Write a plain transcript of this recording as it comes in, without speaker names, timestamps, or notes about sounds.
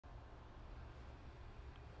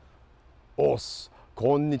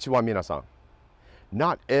Konnichiwa minasan.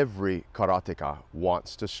 Not every karateka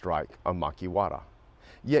wants to strike a Makiwara,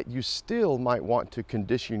 yet you still might want to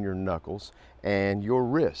condition your knuckles and your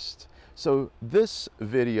wrist. So this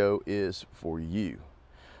video is for you.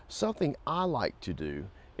 Something I like to do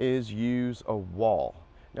is use a wall.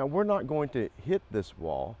 Now we're not going to hit this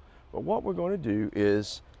wall, but what we're going to do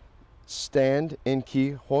is stand in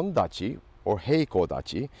ki hondachi or heiko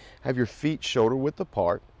dachi, have your feet shoulder width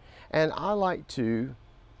apart, and I like to,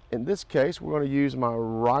 in this case, we're going to use my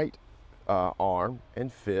right arm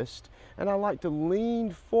and fist, and I like to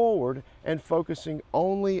lean forward and focusing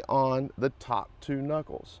only on the top two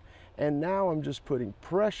knuckles. And now I'm just putting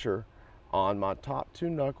pressure on my top two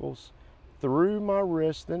knuckles through my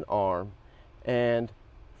wrist and arm and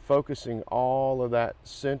focusing all of that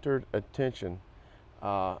centered attention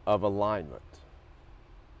of alignment.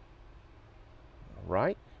 All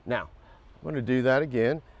right, now I'm going to do that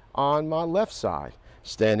again on my left side,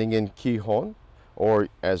 standing in kihon, or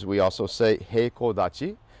as we also say, heiko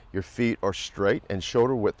dachi. Your feet are straight and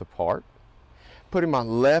shoulder width apart. Putting my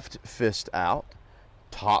left fist out,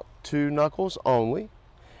 top two knuckles only,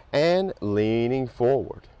 and leaning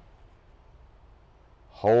forward.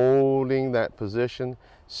 Holding that position,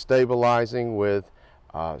 stabilizing with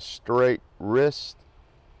straight wrist,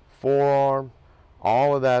 forearm,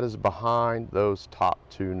 all of that is behind those top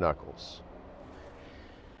two knuckles.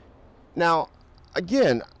 Now,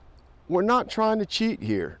 again, we're not trying to cheat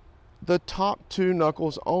here. The top two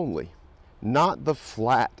knuckles only, not the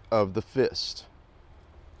flat of the fist.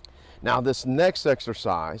 Now, this next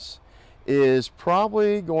exercise is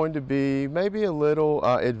probably going to be maybe a little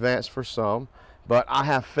advanced for some, but I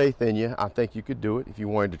have faith in you. I think you could do it if you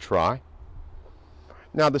wanted to try.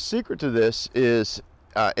 Now, the secret to this is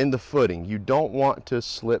in the footing. You don't want to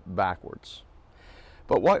slip backwards.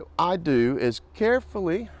 But what I do is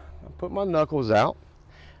carefully, I put my knuckles out,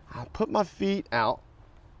 I put my feet out,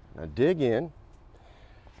 I dig in,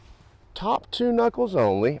 top two knuckles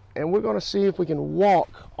only, and we're going to see if we can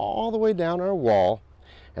walk all the way down our wall.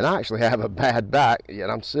 And I actually have a bad back, yet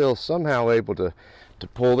I'm still somehow able to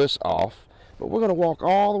pull this off. But we're going to walk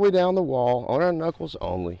all the way down the wall on our knuckles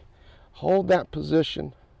only. Hold that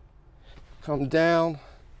position, come down,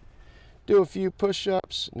 do a few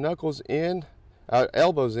push-ups, knuckles in,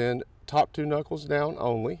 elbows in, top two knuckles down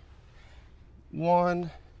only.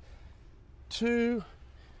 1, 2,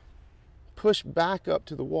 push back up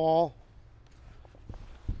to the wall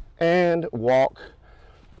and walk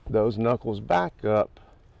those knuckles back up,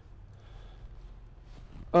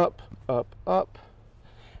 up,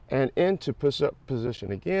 and into push-up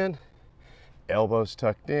position again. Elbows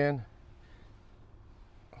tucked in.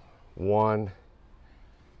 1,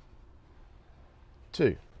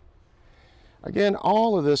 2. Again,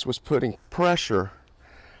 all of this was putting pressure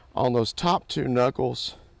on those top two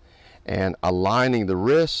knuckles and aligning the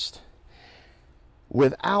wrist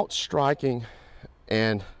without striking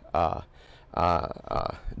and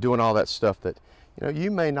doing all that stuff that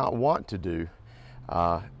you may not want to do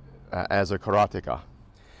as a karateka.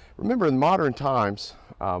 Remember, in modern times,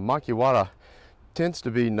 Makiwara tends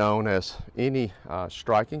to be known as any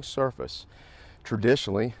striking surface.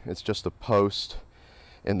 Traditionally, it's just a post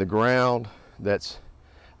in the ground that's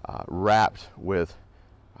wrapped with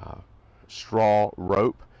straw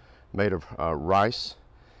rope made of rice,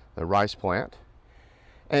 the rice plant,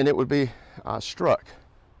 and it would be struck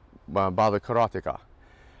by the karateka.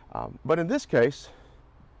 But in this case,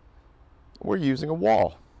 we're using a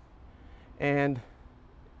wall, and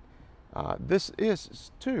this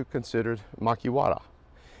is too considered Makiwara,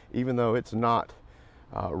 even though it's not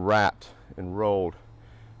wrapped and rolled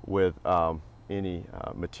with any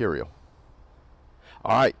material.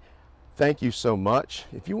 All right, thank you so much.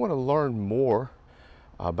 If you want to learn more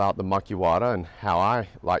about the Makiwara and how I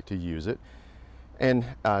like to use it, and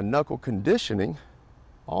knuckle conditioning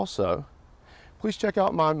also, please check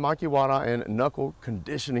out my Makiwara and knuckle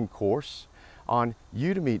conditioning course on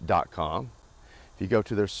udemy.com. If you go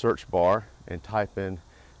to their search bar and type in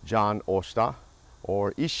John Oshita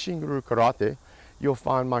or Isshin-ryu Karate, you'll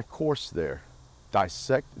find my course there,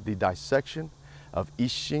 the dissection of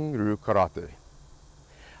Isshin-ryu Karate.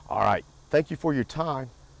 All right, thank you for your time,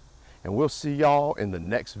 and we'll see y'all in the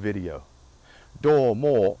next video.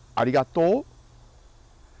 Domo arigatou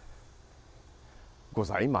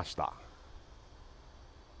gozaimashita.